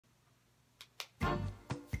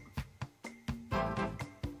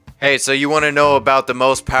Hey, so you want to know about the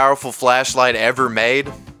most powerful flashlight ever made?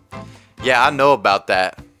 Yeah, I know about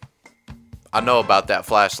that. I know about that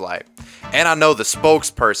flashlight. And I know the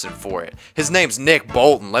spokesperson for it. His name's Nick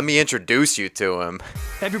Bolton. Let me introduce you to him.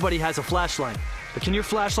 Everybody has a flashlight, but can your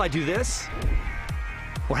flashlight do this?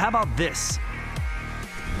 Or how about this?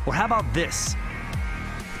 Or how about this?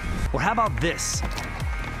 Or how about this?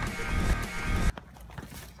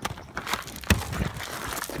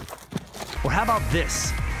 Or how about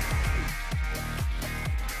this?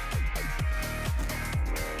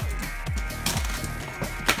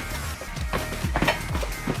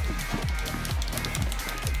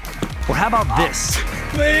 Or how about this?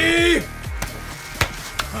 Me!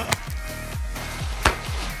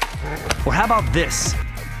 Or how about this?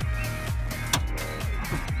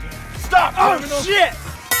 Stop! Oh, shit!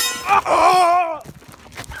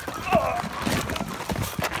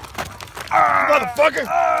 Motherfucker!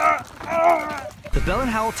 The Bell &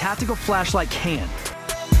 Howell Tactical Flashlight can.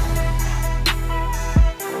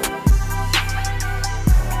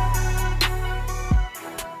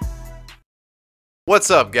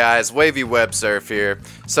 What's up, guys? Wavywebsurf here.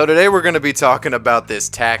 So today we're going to be talking about this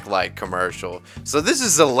Tac-Light commercial. So this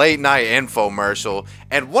is a late night infomercial,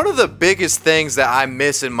 and one of the biggest things that I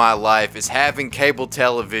miss in my life is having cable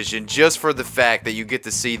television, just for the fact that you get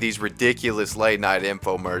to see these ridiculous late night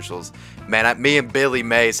infomercials. Man, me and Billy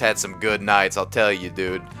Mays had some good nights, I'll tell you,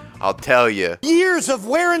 dude. I'll tell you. Years of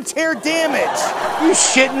wear and tear damage. You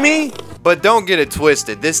shitting me? But don't get it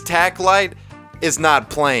twisted. This Tac-Light is not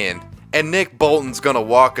playing. And Nick Bolton's gonna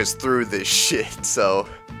walk us through this shit, so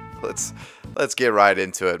let's get right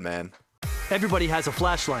into it, man. Everybody has a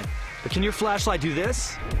flashlight, but can your flashlight do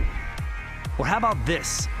this? Or how about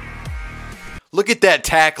this? Look at that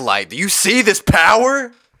Tac-Light. Do you see this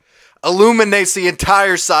power? Illuminates the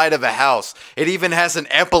entire side of a house. It even has an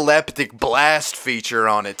epileptic blast feature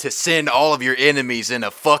on it to send all of your enemies in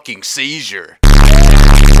a fucking seizure.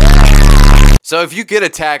 So if you get a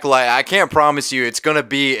Tac-Light, I can't promise you it's gonna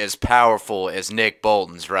be as powerful as Nick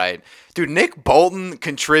Bolton's, right? Dude, Nick Bolton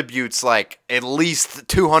contributes like at least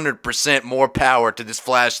 200% more power to this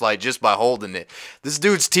flashlight just by holding it. This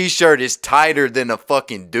dude's t-shirt is tighter than a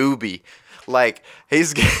fucking doobie. Like,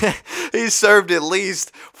 he's served at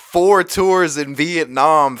least 4 tours in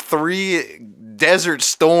Vietnam, 3 Desert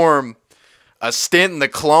Storm, a stint in the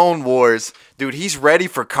Clone Wars. Dude, he's ready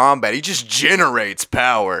for combat. He just generates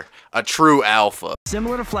power. A true alpha.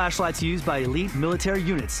 Similar to flashlights used by elite military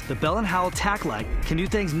units, the Bell & Howell Tac-Light can do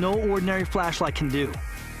things no ordinary flashlight can do.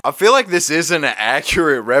 I feel like this isn't an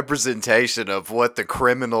accurate representation of what the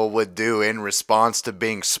criminal would do in response to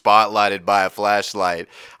being spotlighted by a flashlight.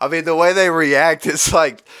 I mean, the way they react is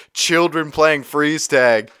like children playing freeze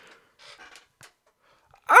tag.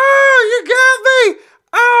 Oh, you got me!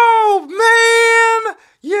 Oh, man!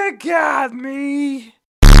 You got me!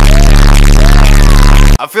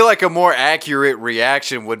 I feel like a more accurate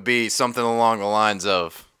reaction would be something along the lines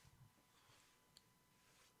of,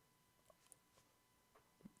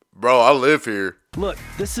 "Bro, I live here." Look,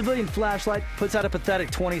 this civilian flashlight puts out a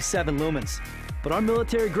pathetic 27 lumens, but our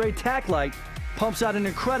military-grade Tac-Light pumps out an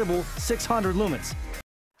incredible 600 lumens.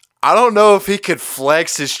 I don't know if he could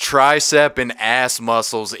flex his tricep and ass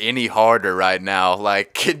muscles any harder right now.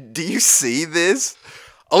 Like, do you see this?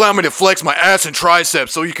 Allow me to flex my ass and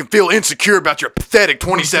triceps so you can feel insecure about your pathetic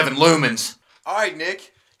 27 lumens. Alright,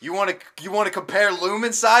 Nick. You wanna compare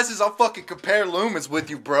lumen sizes? I'll fucking compare lumens with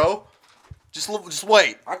you, bro. Just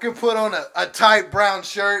wait. I can put on a tight brown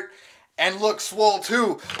shirt and look swole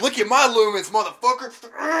too. Look at my lumens, motherfucker.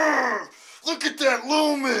 Urgh, look at that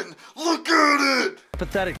lumen. Look at it.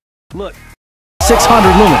 Pathetic. Look.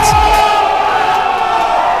 600 lumens.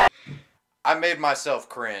 I made myself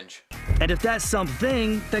cringe. And if that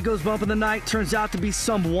something that goes bump in the night turns out to be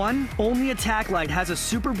someone, only a Tac-Light has a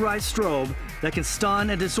super bright strobe that can stun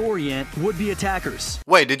and disorient would-be attackers.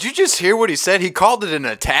 Wait, did you just hear what he said? He called it an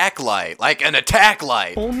attack light. Like an attack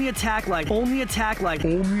light. Only a Tac-Light. Only a Tac-Light.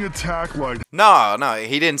 Only a Tac-Light. No,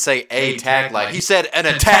 he didn't say a tack light. He said an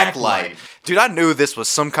attack light. Dude, I knew this was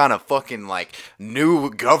some kind of fucking, like, new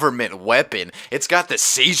government weapon. It's got the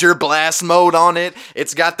seizure blast mode on it.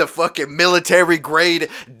 It's got the fucking military-grade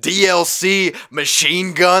DLC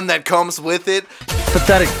machine gun that comes with it.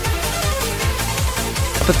 Pathetic.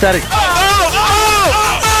 Pathetic.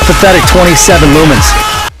 Pathetic 27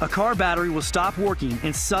 lumens. A car battery will stop working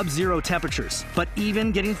in sub-zero temperatures, but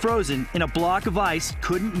even getting frozen in a block of ice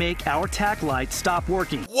couldn't make our Tac-Light stop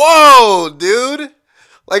working. Whoa, dude!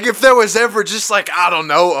 Like, if there was ever just, like, I don't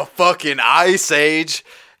know, a fucking ice age,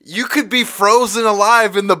 you could be frozen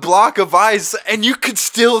alive in the block of ice and you could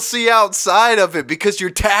still see outside of it because your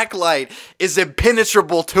Tac-Light is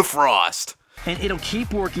impenetrable to frost. And it'll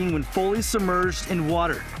keep working when fully submerged in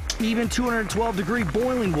water, even 212-degree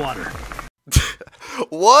boiling water.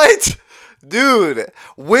 What? Dude,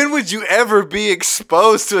 when would you ever be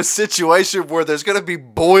exposed to a situation where there's gonna be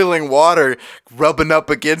boiling water rubbing up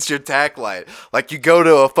against your Tac-Light? Like you go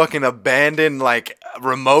to a fucking abandoned, like,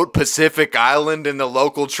 remote Pacific island and the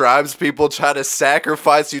local tribes people try to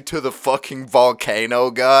sacrifice you to the fucking volcano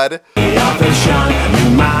god? You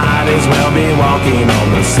might as well be walking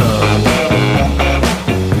on the sun.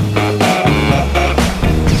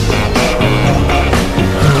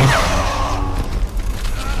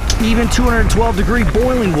 Even 212-degree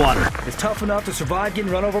boiling water is tough enough to survive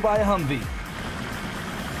getting run over by a Humvee.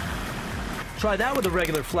 Try that with a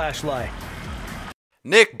regular flashlight.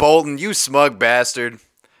 Nick Bolton, you smug bastard.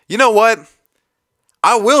 You know what?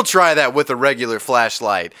 I will try that with a regular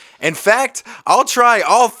flashlight. In fact, I'll try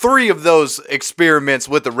all 3 of those experiments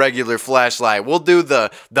with a regular flashlight. We'll do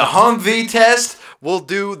the Humvee test, we'll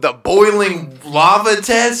do the boiling lava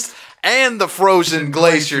test, and the frozen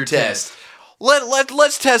glacier test.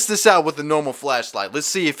 Let's test this out with a normal flashlight. Let's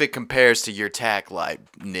see if it compares to your Tac-Light,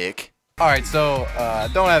 Nick. Alright, so I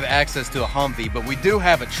don't have access to a Humvee, but we do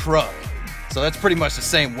have a truck. So that's pretty much the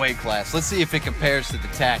same weight class. Let's see if it compares to the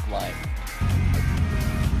Tac-Light.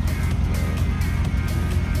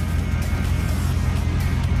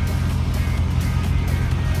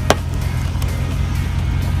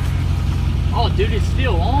 Oh, dude, it's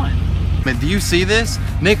still on. Man, do you see this?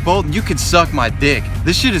 Nick Bolton, you can suck my dick.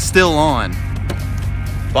 This shit is still on.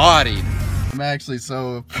 Bodied. I'm actually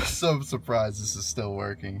so surprised this is still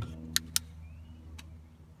working.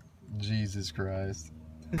 Jesus Christ.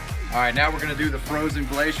 Alright, now we're gonna do the frozen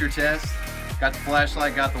glacier test. Got the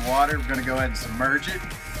flashlight, got the water. We're gonna go ahead and submerge it.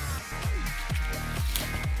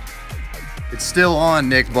 It's still on,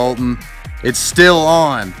 Nick Bolton. It's still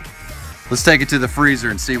on. Let's take it to the freezer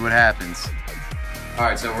and see what happens.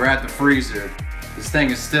 Alright, so we're at the freezer. This thing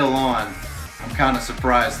is still on. I'm kind of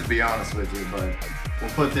surprised, to be honest with you, but we'll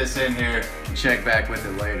put this in here and check back with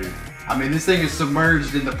it later. I mean, this thing is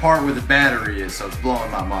submerged in the part where the battery is, so it's blowing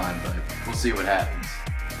my mind, but we'll see what happens.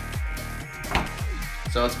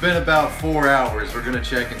 So it's been about 4 hours. We're gonna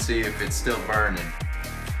check and see if it's still burning.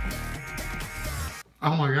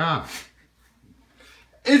 Oh my god.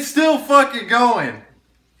 It's still fucking going.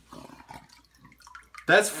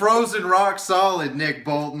 That's frozen rock solid, Nick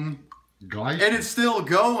Bolton. Glacier? And it's still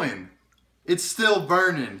going. It's still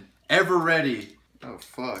burning. Ever ready. Oh,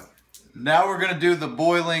 fuck. Now we're gonna do the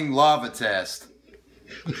boiling lava test.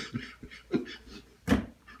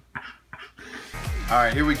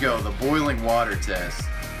 Alright, here we go. The boiling water test.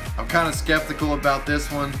 I'm kind of skeptical about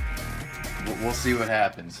this one. We'll see what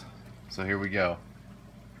happens. So here we go.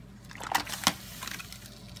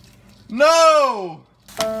 No!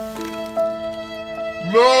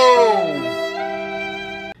 No!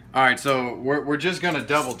 Alright, so we're just gonna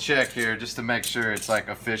double check here just to make sure it's like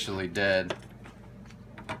officially dead.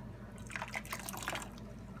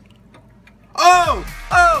 Oh!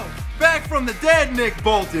 Oh! Back from the dead, Nick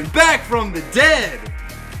Bolton! Back from the dead!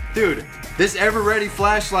 Dude, this ever-ready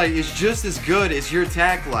flashlight is just as good as your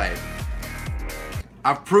Tac-Light.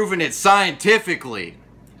 I've proven it scientifically.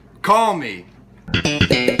 Call me.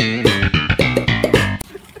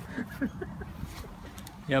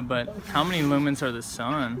 Yeah, but how many lumens are the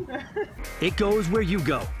sun? It goes where you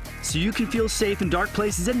go, so you can feel safe in dark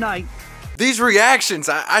places at night. These reactions,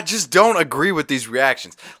 I just don't agree with these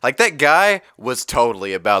reactions. Like, that guy was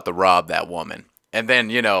totally about to rob that woman. And then,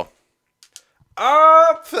 you know,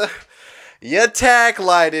 you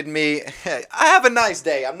Tac-Lighted me. I have a nice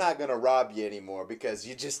day. I'm not gonna rob you anymore because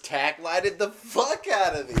you just Tac-Lighted the fuck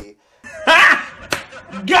out of me.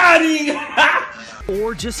 Got him!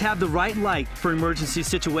 Or just have the right light for emergency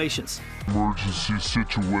situations.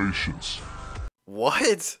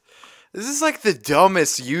 What? This is like the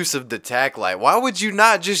dumbest use of the Tac-Light. Why would you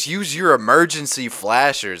not just use your emergency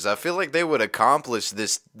flashers? I feel like they would accomplish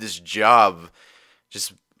this job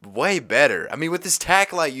just way better. I mean, with this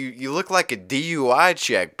Tac-Light, you look like a DUI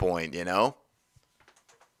checkpoint, you know?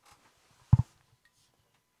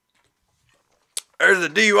 There's a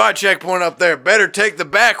DUI checkpoint up there. Better take the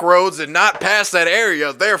back roads and not pass that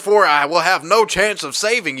area. Therefore, I will have no chance of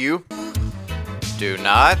saving you. Do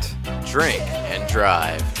not drink and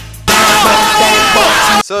drive.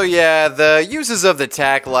 So yeah, the uses of the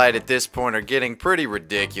Tac-Light at this point are getting pretty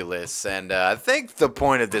ridiculous, and I think the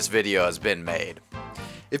point of this video has been made.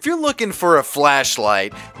 If you're looking for a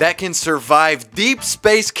flashlight that can survive deep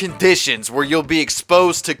space conditions where you'll be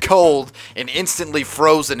exposed to cold and instantly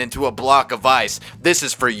frozen into a block of ice, this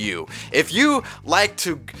is for you. If you like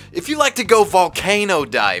to go volcano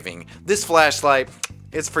diving, this flashlight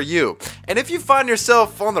is for you. And if you find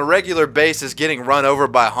yourself on the regular basis getting run over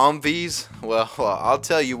by Humvees, well, I'll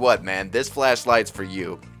tell you what, man, this flashlight's for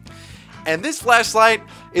you. And this flashlight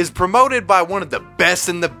is promoted by one of the best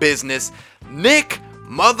in the business, Nick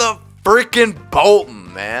motherfreaking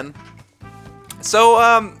Bolton, man. So,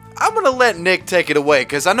 I'm gonna let Nick take it away,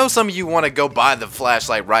 because I know some of you want to go buy the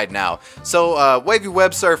flashlight right now. So, Wavy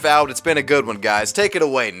Web Surf out. It's been a good one, guys. Take it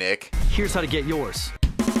away, Nick. Here's how to get yours.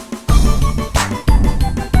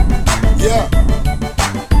 Yeah.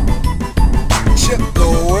 Chip the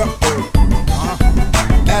Ripper.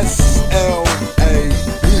 S-L-A.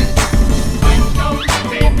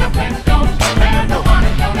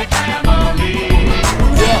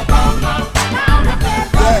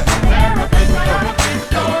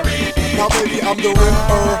 Now baby, I'm the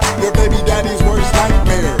Ripper, your baby daddy's worst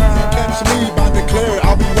nightmare. Catch me by declare,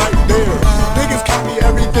 I'll be right there. Niggas copy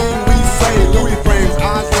everything we say. Louis frames,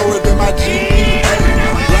 eyes lower than my GPA.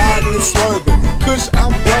 Riding and swerving, kush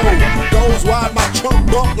I'm blowing. Goes wide, my trunk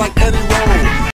bump like Eddie Roll.